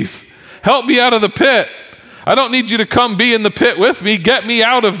 please. Help me out of the pit. I don't need you to come be in the pit with me. Get me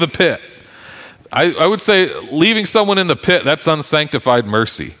out of the pit. I would say leaving someone in the pit, that's unsanctified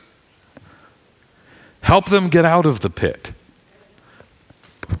mercy. Help them get out of the pit.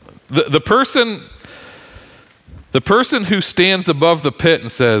 The person who stands above the pit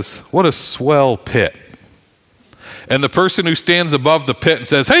and says, what a swell pit. And the person who stands above the pit and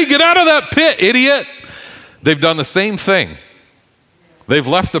says, hey, get out of that pit, idiot. They've done the same thing. They've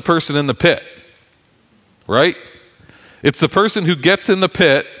left the person in the pit, right? It's the person who gets in the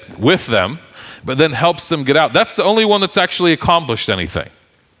pit with them, but then helps them get out. That's the only one that's actually accomplished anything,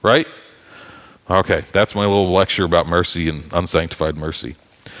 right? Okay, that's my little lecture about mercy and unsanctified mercy.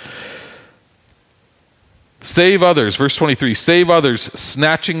 Save others, verse 23, save others,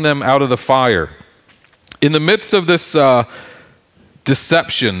 snatching them out of the fire. In the midst of this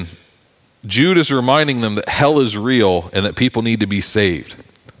deception, Jude is reminding them that hell is real and that people need to be saved.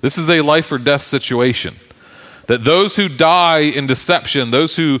 This is a life or death situation. That those who die in deception,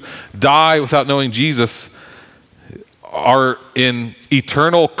 those who die without knowing Jesus, are in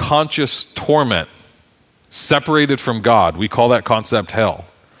eternal conscious torment, separated from God. We call that concept hell.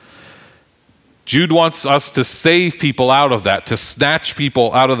 Jude wants us to save people out of that, to snatch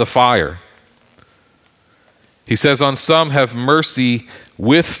people out of the fire. He says, on some have mercy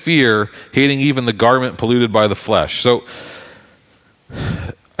with fear, hating even the garment polluted by the flesh. So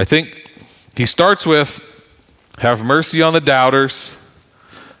I think he starts with Have mercy on the doubters,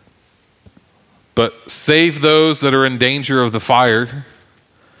 but save those that are in danger of the fire.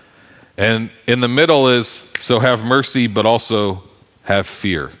 And in the middle is, so have mercy, but also have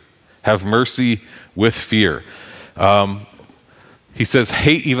fear. Have mercy with fear. He says,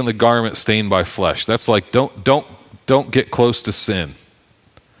 hate even the garment stained by flesh. That's like, don't get close to sin.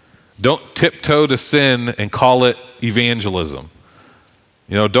 Don't tiptoe to sin and call it evangelism.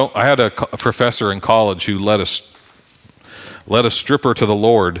 I had a professor in college who led a stripper to the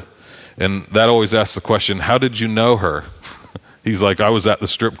Lord, and that always asks the question, how did you know her? He's like, I was at the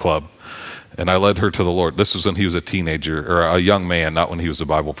strip club, and I led her to the Lord. This was when he was a teenager, or a young man, not when he was a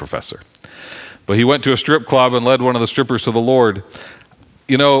Bible professor. But he went to a strip club and led one of the strippers to the Lord.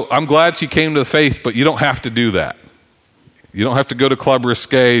 I'm glad she came to the faith, but you don't have to do that. You don't have to go to Club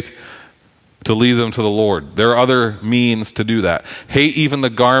Risque to lead them to the Lord. There are other means to do that. Hate even the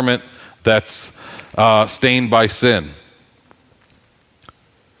garment that's stained by sin.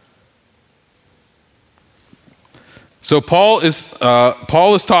 So Paul is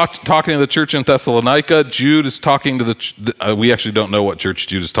talking to the church in Thessalonica. Jude is talking to we actually don't know what church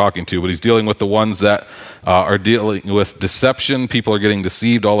Jude is talking to, but he's dealing with the ones that are dealing with deception. People are getting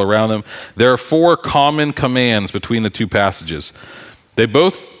deceived all around them. There are 4 common commands between the two passages. They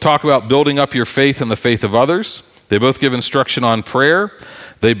both talk about building up your faith and the faith of others. They both give instruction on prayer.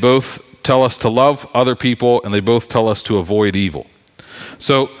 They both tell us to love other people, and they both tell us to avoid evil.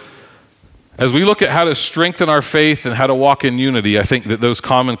 So as we look at how to strengthen our faith and how to walk in unity, I think that those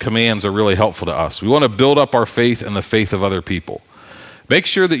common commands are really helpful to us. We want to build up our faith and the faith of other people. Make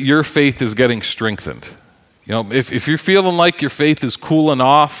sure that your faith is getting strengthened. If you're feeling like your faith is cooling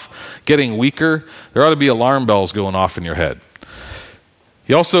off, getting weaker, there ought to be alarm bells going off in your head.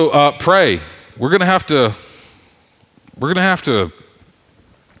 You also pray. We're going to have to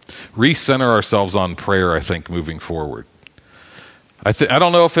recenter ourselves on prayer, I think, moving forward. I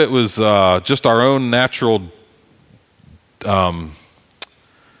don't know if it was just our own natural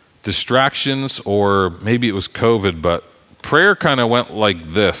distractions, or maybe it was COVID, but prayer kind of went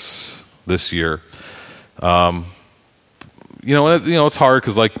like this year. It's hard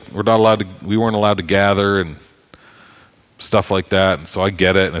because we weren't allowed to gather and stuff like that, and so I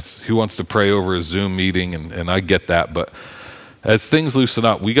get it. And it's who wants to pray over a Zoom meeting, and I get that. But as things loosen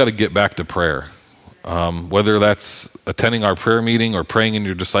up, we got to get back to prayer. Whether that's attending our prayer meeting or praying in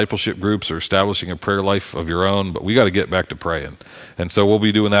your discipleship groups or establishing a prayer life of your own, but we got to get back to praying. And so we'll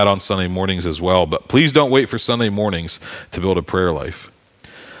be doing that on Sunday mornings as well. But please don't wait for Sunday mornings to build a prayer life.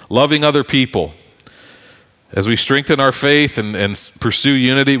 Loving other people. As we strengthen our faith and pursue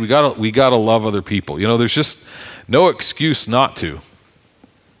unity, we gotta love other people. There's just no excuse not to.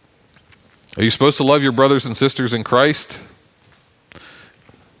 Are you supposed to love your brothers and sisters in Christ?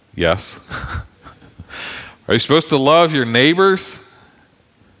 Yes. Are you supposed to love your neighbors?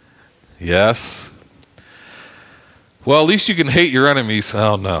 Yes. Well, at least you can hate your enemies.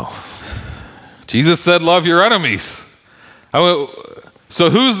 Oh, no. Jesus said, love your enemies. So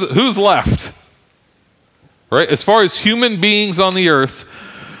who's left? Right? As far as human beings on the earth,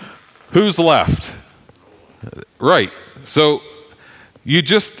 who's left? Right. So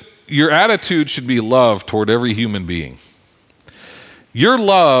your attitude should be love toward every human being. Your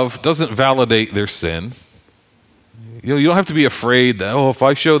love doesn't validate their sin. You don't have to be afraid that, if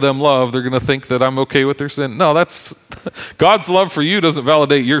I show them love, they're going to think that I'm okay with their sin. No, that's God's love for you doesn't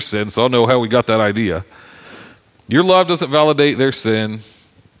validate your sin, so I don't know how we got that idea. Your love doesn't validate their sin.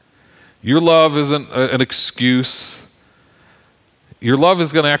 Your love isn't an excuse. Your love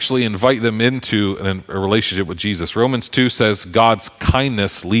is going to actually invite them into a relationship with Jesus. Romans 2 says God's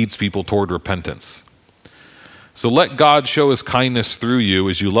kindness leads people toward repentance. So let God show his kindness through you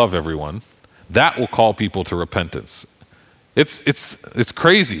as you love everyone. That will call people to repentance. It's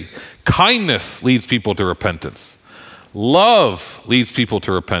crazy. Kindness leads people to repentance. Love leads people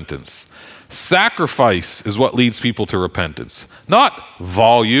to repentance. Sacrifice is what leads people to repentance. Not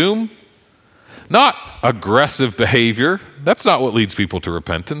volume, not aggressive behavior. That's not what leads people to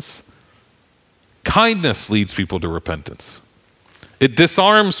repentance. Kindness leads people to repentance. It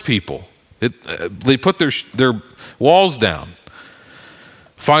disarms people. They put their walls down.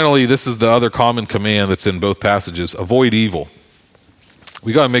 Finally, this is the other common command that's in both passages. Avoid evil.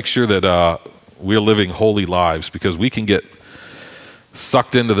 We got to make sure that we're living holy lives, because we can get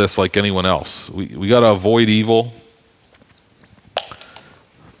sucked into this like anyone else. We got to avoid evil.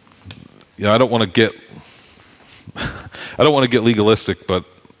 I don't want to get legalistic, but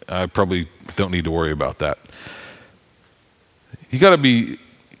I probably don't need to worry about that. You got to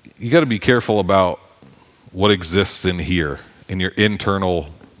be careful about what exists in here, in your internal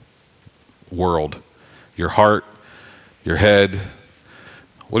world. your heart, your head?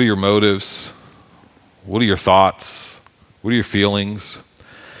 What are your motives? What are your thoughts? What are your feelings?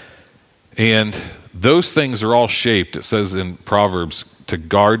 And those things are all shaped, it says in Proverbs, to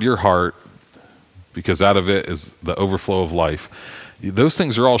guard your heart, because out of it is the overflow of life. Those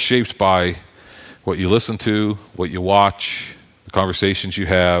things are all shaped by what you listen to, what you watch, the conversations you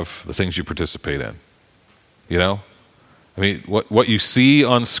have, the things you participate in. You know? I mean, what you see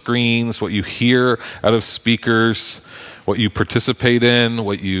on screens, what you hear out of speakers, what you participate in,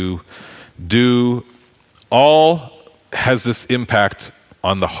 what you do, all has this impact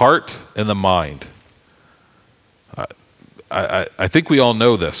on the heart and the mind. I think we all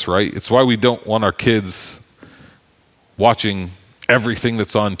know this, right? It's why we don't want our kids watching everything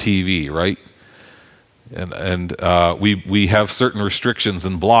that's on TV, right? And we have certain restrictions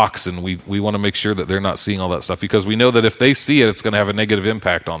and blocks, and we want to make sure that they're not seeing all that stuff, because we know that if they see it, it's going to have a negative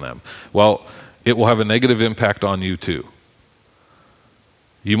impact on them. Well, it will have a negative impact on you too.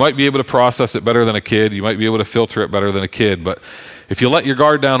 You might be able to process it better than a kid. You might be able to filter it better than a kid, but if you let your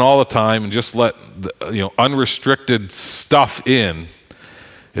guard down all the time and just let unrestricted stuff in,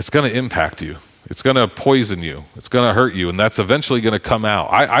 it's going to impact you. It's going to poison you. It's going to hurt you, and that's eventually going to come out.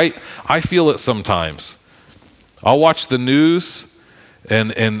 I feel it sometimes. I'll watch the news,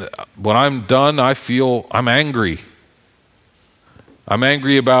 and when I'm done, I feel I'm angry. I'm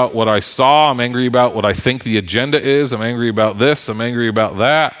angry about what I saw. I'm angry about what I think the agenda is. I'm angry about this. I'm angry about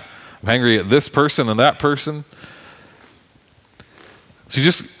that. I'm angry at this person and that person. So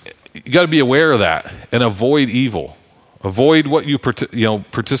you got to be aware of that and avoid evil. Avoid what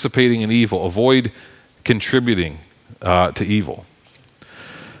participating in evil. Avoid contributing to evil.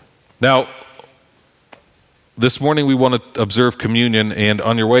 Now, this morning we want to observe communion, and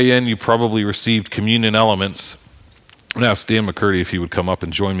on your way in, you probably received communion elements. I'm going to ask Dan McCurdy if he would come up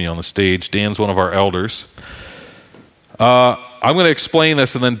and join me on the stage. Dan's one of our elders. I'm going to explain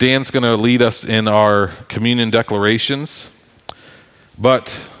this, and then Dan's going to lead us in our communion declarations.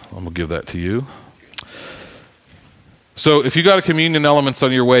 But I'm going to give that to you. So if you got a communion elements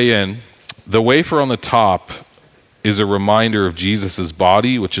on your way in, the wafer on the top is a reminder of Jesus'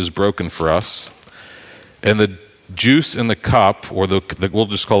 body, which is broken for us. And the juice in the cup, or we'll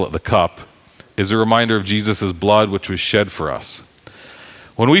just call it the cup, is a reminder of Jesus' blood, which was shed for us.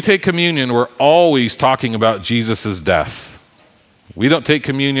 When we take communion, we're always talking about Jesus' death. We don't take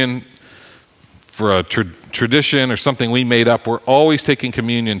communion for a tradition or something we made up. We're always taking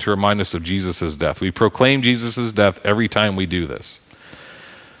communion to remind us of Jesus' death. We proclaim Jesus' death every time we do this.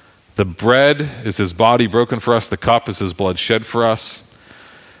 The bread is his body broken for us. The cup is his blood shed for us.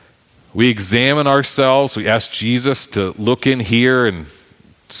 We examine ourselves. We ask Jesus to look in here and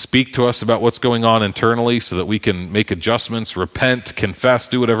speak to us about what's going on internally so that we can make adjustments, repent, confess,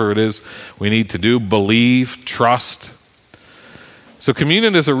 do whatever it is we need to do, believe, trust. So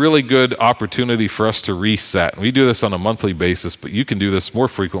communion is a really good opportunity for us to reset. We do this on a monthly basis, but you can do this more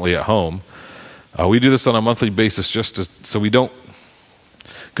frequently at home. We do this on a monthly basis so we don't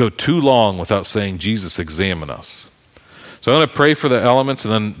go too long without saying, Jesus, examine us. So I'm going to pray for the elements,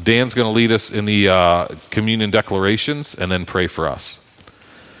 and then Dan's going to lead us in the communion declarations, and then pray for us.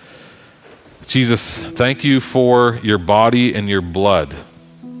 Jesus, thank you for your body and your blood.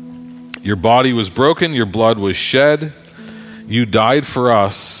 Your body was broken, your blood was shed. You died for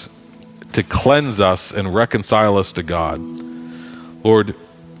us to cleanse us and reconcile us to God. Lord,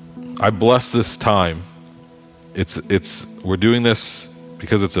 I bless this time. We're doing this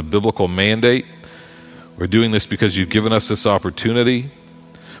because it's a biblical mandate. We're doing this because you've given us this opportunity.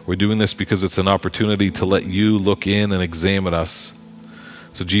 We're doing this because it's an opportunity to let you look in and examine us.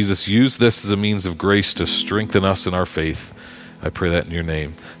 So Jesus, use this as a means of grace to strengthen us in our faith. I pray that in your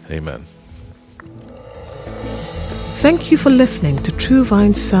name. Amen. Thank you for listening to True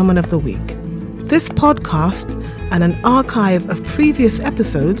Vine's Sermon of the Week. This podcast and an archive of previous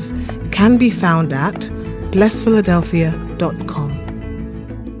episodes can be found at blessphiladelphia.com.